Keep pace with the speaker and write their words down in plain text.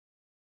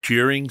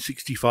Turing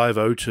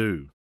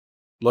 6502,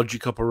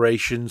 Logic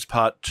Operations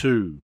Part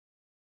 2.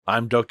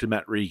 I'm Dr.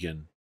 Matt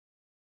Regan.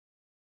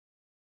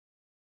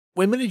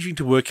 We're managing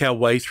to work our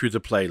way through the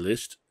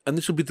playlist, and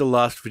this will be the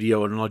last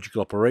video on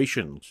logical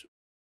operations.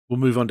 We'll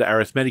move on to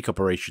arithmetic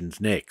operations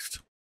next.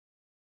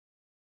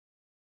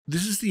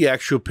 This is the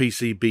actual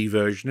PCB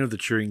version of the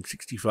Turing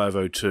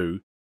 6502,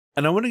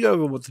 and I want to go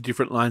over what the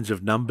different lines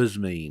of numbers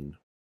mean.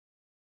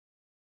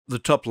 The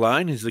top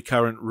line is the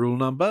current rule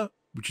number,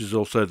 which is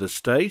also the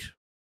state.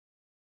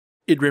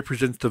 It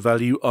represents the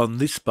value on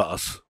this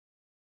bus.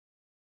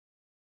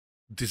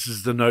 This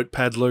is the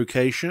notepad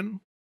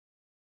location.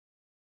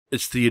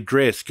 It's the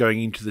address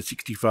going into the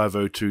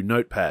 6502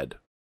 notepad.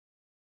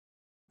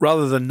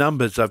 Rather than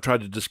numbers, I've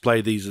tried to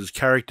display these as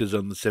characters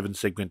on the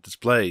 7-segment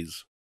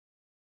displays.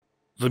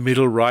 The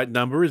middle right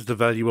number is the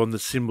value on the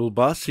symbol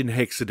bus in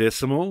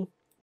hexadecimal.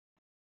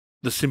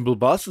 The symbol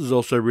bus is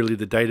also really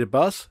the data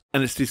bus,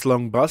 and it's this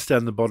long bus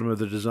down the bottom of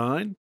the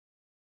design.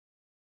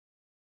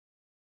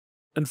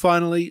 And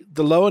finally,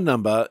 the lower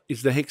number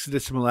is the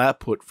hexadecimal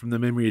output from the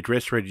memory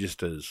address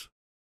registers,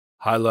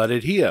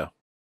 highlighted here.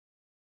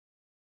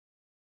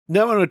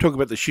 Now I want to talk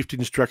about the shift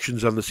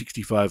instructions on the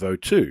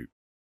 6502.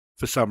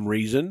 For some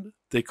reason,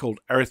 they're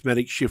called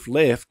arithmetic shift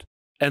left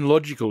and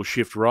logical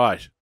shift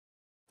right.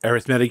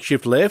 Arithmetic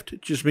shift left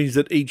just means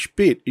that each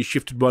bit is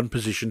shifted one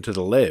position to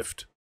the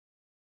left.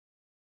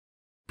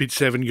 Bit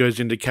 7 goes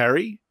into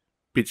carry,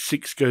 bit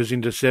 6 goes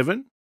into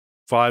 7,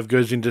 5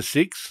 goes into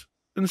 6,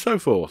 and so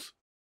forth.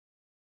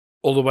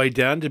 All the way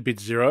down to bit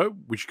 0,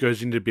 which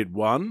goes into bit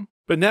 1,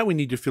 but now we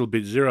need to fill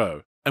bit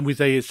 0, and with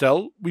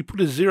ASL, we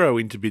put a 0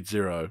 into bit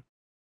 0.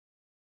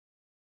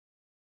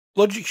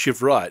 Logic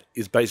shift right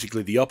is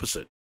basically the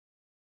opposite.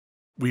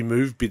 We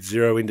move bit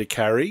 0 into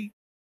carry,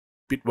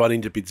 bit 1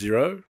 into bit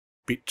 0,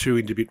 bit 2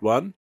 into bit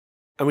 1,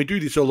 and we do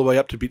this all the way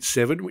up to bit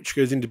 7, which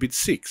goes into bit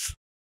 6.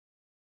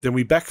 Then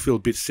we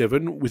backfill bit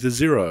 7 with a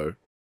 0.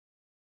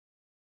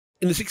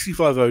 In the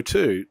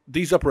 6502,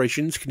 these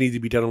operations can either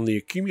be done on the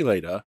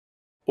accumulator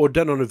or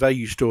done on a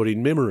value stored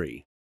in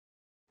memory.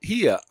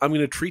 Here, I'm going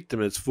to treat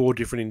them as 4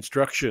 different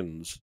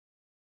instructions: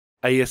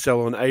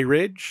 ASL on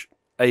AREG,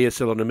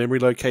 ASL on a memory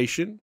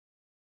location,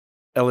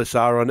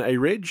 LSR on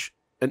AREG,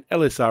 and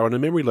LSR on a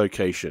memory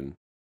location.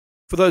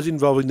 For those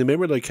involving the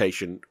memory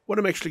location, what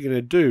I'm actually going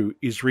to do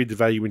is read the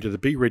value into the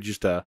B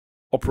register,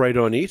 operate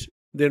on it,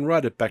 then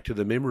write it back to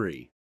the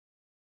memory.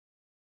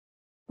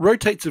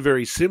 Rotates are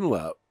very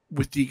similar,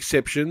 with the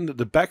exception that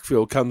the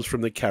backfill comes from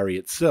the carry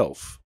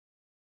itself.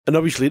 And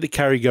obviously the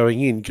carry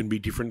going in can be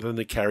different than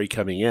the carry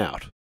coming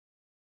out.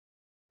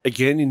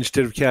 Again,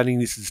 instead of counting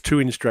this as 2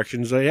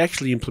 instructions, I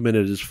actually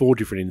implemented it as 4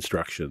 different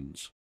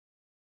instructions.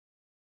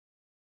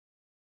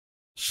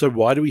 So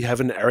why do we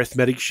have an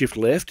arithmetic shift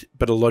left,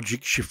 but a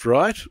logic shift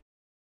right?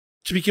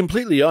 To be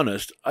completely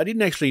honest, I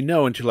didn't actually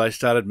know until I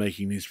started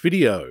making this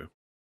video.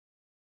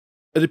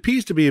 It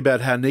appears to be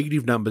about how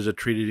negative numbers are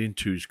treated in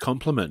 2's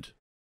complement.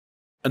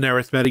 An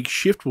arithmetic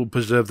shift will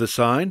preserve the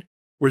sign,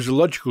 whereas a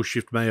logical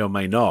shift may or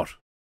may not.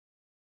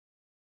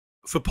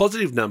 For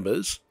positive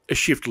numbers, a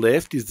shift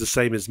left is the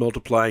same as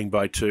multiplying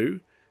by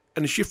 2,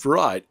 and a shift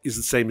right is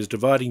the same as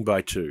dividing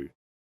by 2.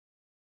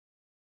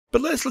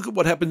 But let's look at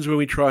what happens when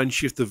we try and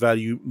shift the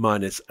value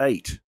minus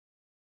 8.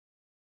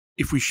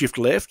 If we shift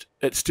left,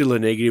 it's still a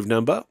negative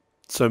number,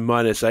 so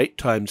minus 8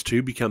 times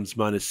 2 becomes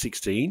minus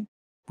 16,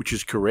 which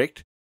is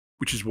correct,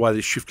 which is why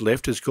the shift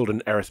left is called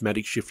an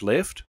arithmetic shift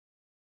left.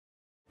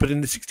 But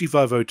in the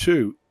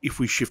 6502, if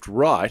we shift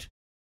right,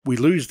 we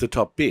lose the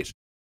top bit.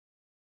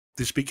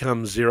 This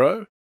becomes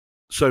 0,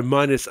 so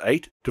minus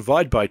 8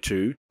 divided by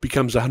 2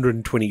 becomes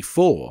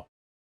 124,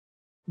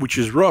 which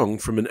is wrong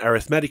from an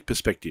arithmetic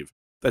perspective.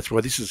 That's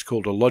why this is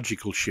called a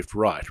logical shift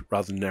right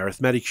rather than an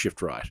arithmetic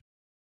shift right.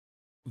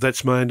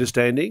 That's my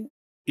understanding.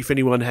 If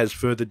anyone has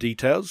further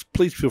details,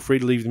 please feel free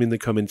to leave them in the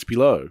comments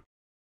below.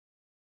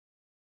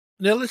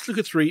 Now let's look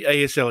at 3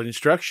 ASL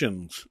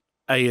instructions: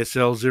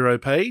 ASL 0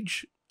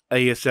 page,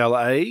 ASL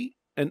A,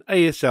 and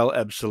ASL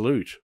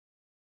absolute.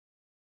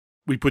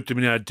 We put them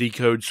in our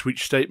decode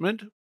switch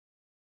statement.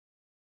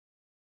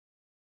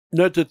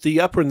 Note that the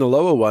upper and the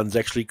lower ones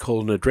actually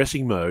call an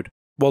addressing mode,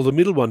 while the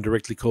middle one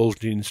directly calls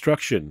an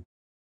instruction.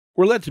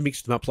 We're allowed to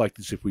mix them up like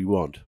this if we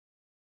want.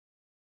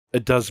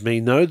 It does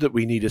mean, though, that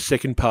we need a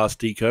second pass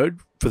decode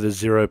for the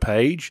 0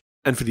 page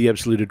and for the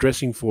absolute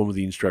addressing form of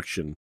the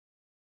instruction.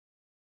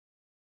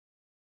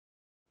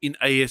 In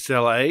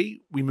ASL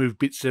A, we move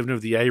bit 7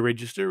 of the A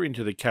register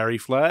into the carry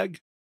flag.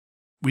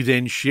 We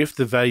then shift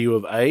the value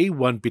of A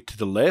 1 bit to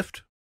the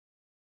left.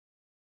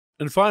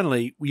 And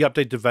finally, we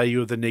update the value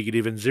of the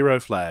negative and 0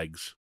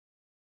 flags.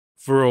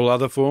 For all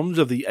other forms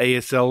of the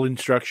ASL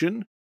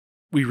instruction,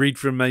 we read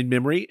from main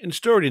memory and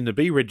store it in the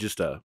B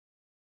register.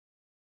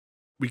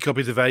 We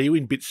copy the value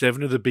in bit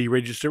 7 of the B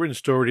register and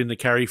store it in the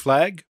carry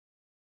flag.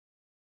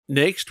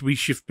 Next, we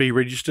shift B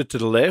register to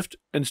the left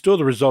and store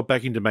the result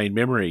back into main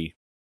memory.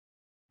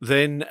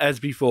 Then, as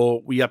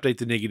before, we update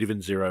the negative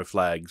and 0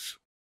 flags.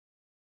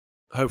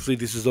 Hopefully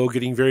this is all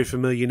getting very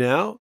familiar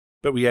now,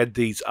 but we add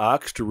these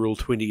arcs to rule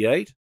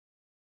 28.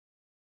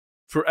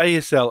 For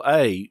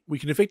ASLA, we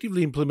can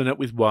effectively implement it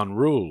with one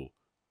rule,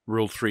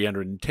 Rule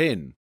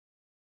 310.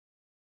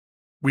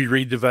 We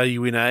read the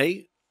value in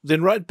A,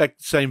 then write back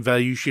the same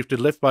value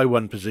shifted left by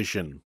one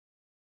position.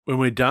 When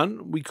we're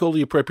done, we call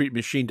the appropriate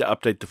machine to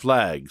update the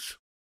flags.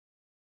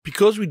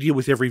 Because we deal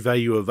with every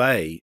value of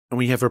A, and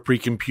we have a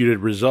pre-computed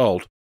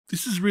result,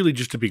 this is really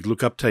just a big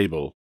lookup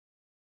table.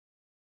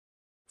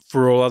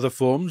 For all other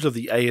forms of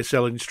the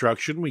ASL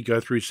instruction, we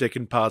go through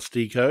second pass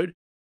decode,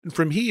 and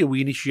from here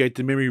we initiate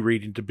the memory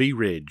read into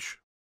B-reg.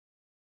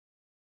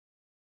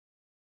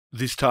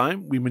 This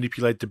time, we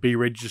manipulate the B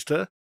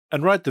register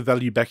and write the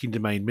value back into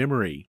main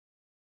memory.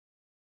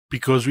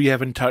 Because we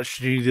haven't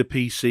touched any of the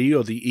PC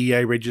or the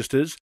EA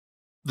registers,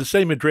 the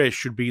same address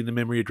should be in the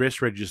memory address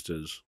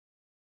registers.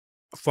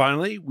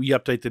 Finally, we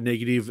update the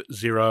negative,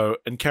 0,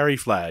 and carry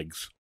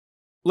flags.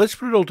 Let's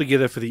put it all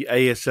together for the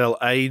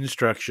ASLA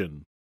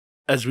instruction.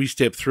 As we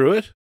step through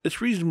it,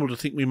 it's reasonable to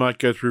think we might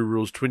go through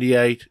rules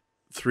 28,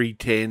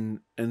 310,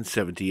 and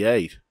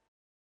 78.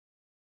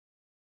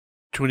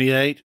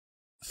 28,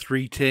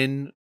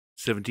 310,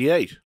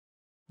 78.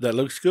 That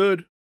looks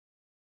good.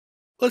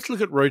 Let's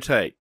look at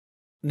rotate.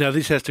 Now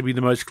this has to be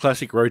the most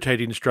classic rotate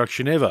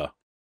instruction ever.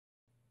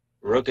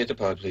 Rotate the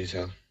pod, please,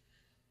 Hal.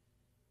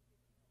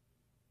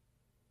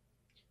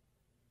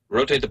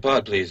 Rotate the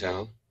pod, please,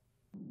 Hal.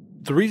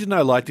 The reason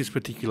I like this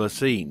particular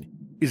scene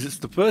is it's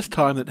the first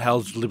time that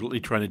Hal's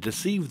deliberately trying to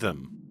deceive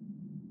them.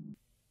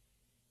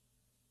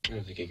 I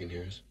don't think he can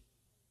hear us.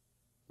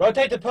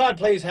 Rotate the pod,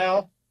 please,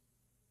 Hal.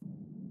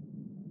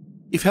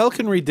 If Hal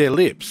can read their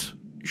lips,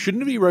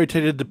 shouldn't he have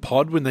rotated the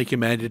pod when they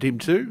commanded him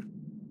to?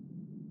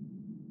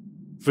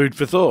 Food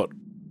for thought.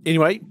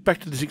 Anyway, back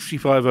to the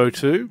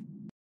 6502.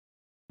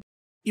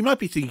 You might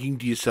be thinking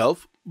to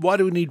yourself, why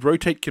do we need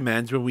rotate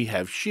commands when we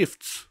have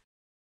shifts?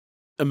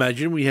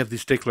 Imagine we have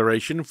this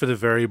declaration for the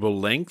variable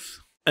length,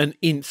 and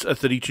ints are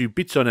 32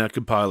 bits on our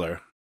compiler.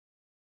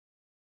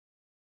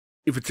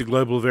 If it's a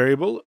global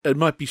variable, it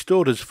might be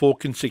stored as 4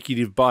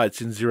 consecutive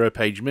bytes in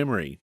 0-page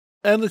memory.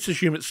 And let's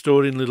assume it's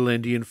stored in little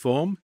endian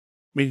form,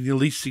 meaning the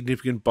least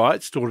significant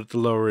byte stored at the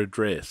lower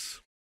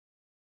address.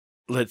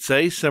 Let's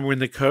say somewhere in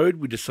the code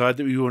we decide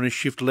that we want to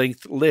shift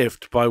length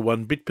left by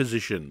 1 bit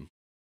position.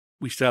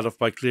 We start off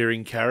by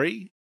clearing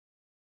carry,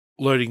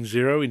 loading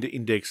 0 into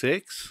index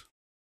X,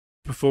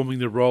 performing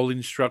the ROL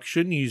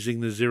instruction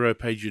using the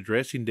 0-page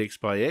address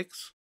indexed by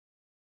X.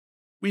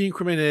 We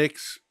increment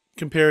X,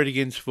 compare it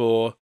against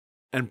 4,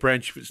 and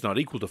branch if it's not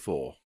equal to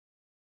 4.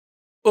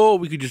 Or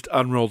we could just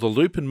unroll the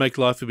loop and make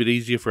life a bit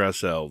easier for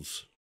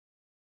ourselves.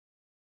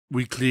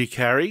 We clear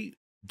carry,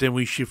 then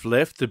we shift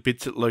left the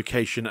bits at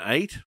location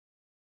 8.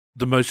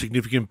 The most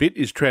significant bit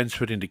is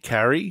transferred into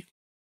carry.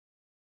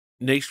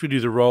 Next we do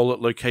the roll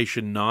at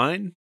location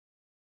 9.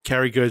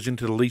 Carry goes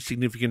into the least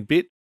significant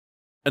bit,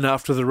 and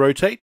after the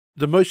rotate,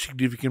 the most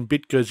significant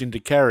bit goes into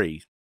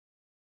carry.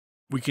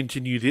 We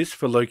continue this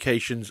for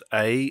locations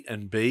A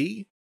and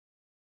B.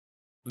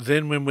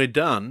 Then when we're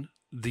done,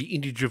 the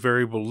integer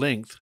variable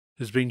length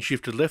has been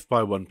shifted left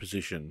by 1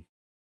 position.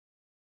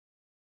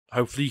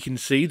 Hopefully you can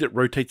see that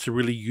rotates are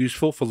really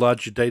useful for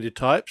larger data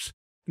types,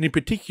 and in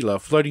particular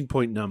floating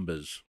point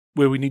numbers,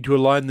 where we need to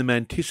align the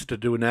manticita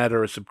to an add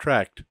or a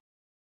subtract.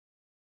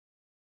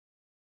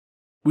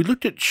 We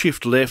looked at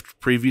shift left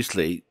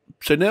previously,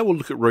 so now we'll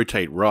look at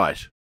rotate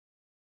right.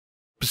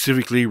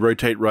 Specifically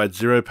rotate right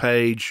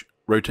 0-page,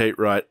 rotate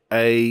right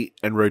A,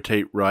 and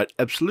rotate right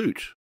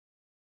absolute.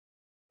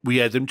 We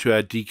add them to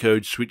our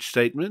decode switch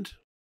statement.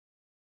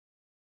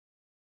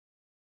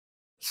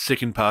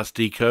 Second pass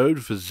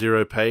decode for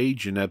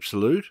 0-page and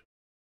absolute.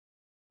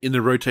 In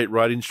the rotate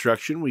right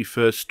instruction, we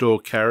first store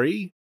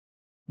carry.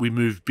 We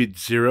move bit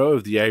 0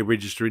 of the A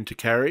register into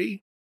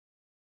carry.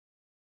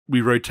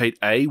 We rotate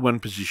A 1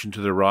 position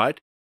to the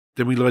right,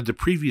 then we load the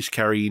previous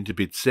carry into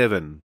bit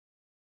 7.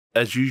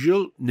 As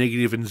usual,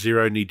 negative and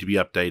 0 need to be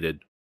updated.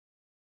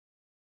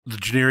 The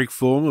generic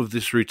form of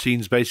this routine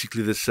is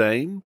basically the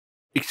same,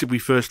 except we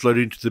first load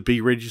into the B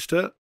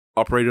register,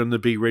 operate on the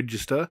B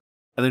register,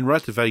 and then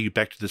write the value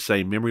back to the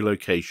same memory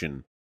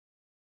location.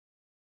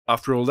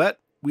 After all that,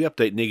 we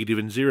update negative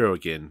and 0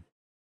 again.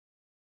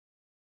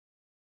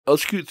 I'll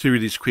scoot through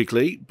this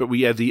quickly, but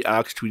we add the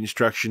arcs to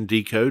instruction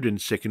decode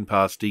and second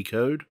pass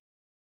decode.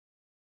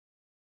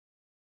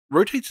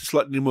 Rotates are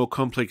slightly more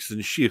complex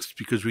than shifts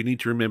because we need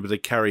to remember the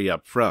carry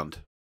up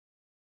front.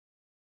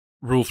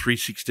 Rule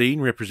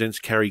 316 represents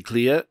carry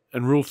clear,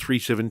 and Rule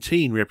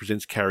 317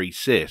 represents carry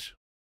set.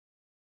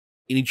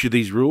 In each of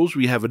these rules,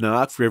 we have an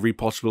arc for every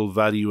possible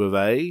value of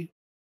A,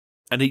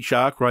 and each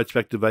arc writes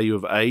back the value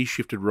of A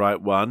shifted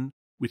right 1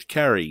 with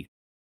carry.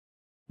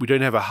 We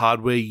don't have a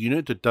hardware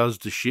unit that does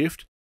the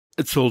shift.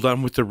 It's all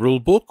done with the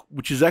rulebook,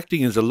 which is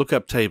acting as a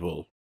lookup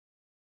table.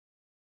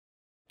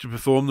 To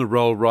perform the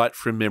roll write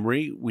from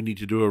memory, we need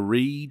to do a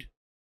read,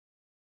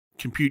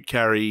 compute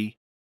carry,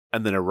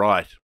 and then a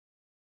write.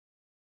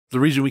 The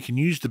reason we can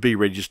use the B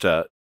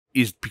register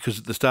is because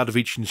at the start of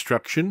each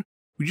instruction,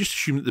 we just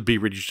assume that the B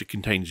register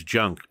contains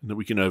junk and that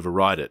we can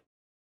overwrite it.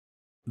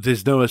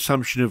 There's no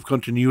assumption of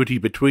continuity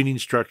between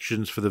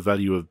instructions for the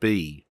value of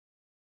B.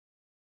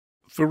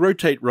 For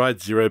rotate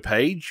right 0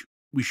 page,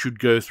 we should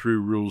go through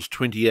rules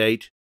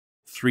 28,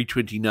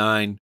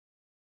 329,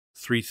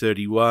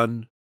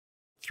 331,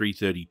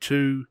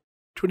 332,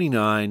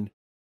 29,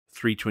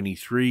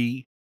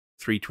 323,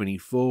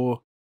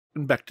 324,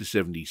 and back to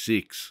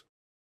 76.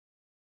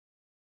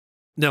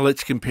 Now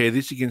let's compare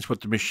this against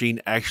what the machine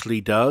actually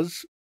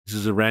does. This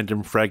is a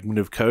random fragment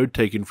of code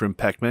taken from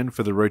Pac-Man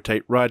for the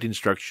rotate right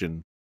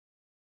instruction.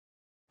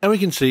 And we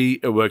can see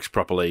it works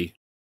properly.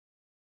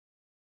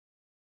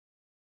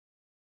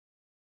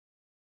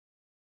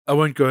 I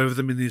won't go over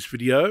them in this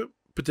video,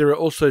 but there are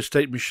also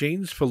state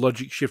machines for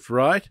logic shift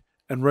right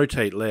and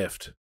rotate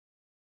left.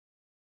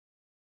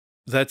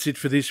 That's it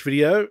for this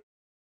video.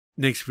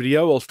 Next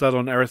video I'll start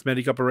on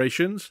arithmetic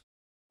operations,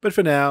 but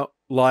for now,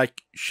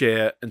 like,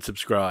 share and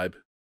subscribe.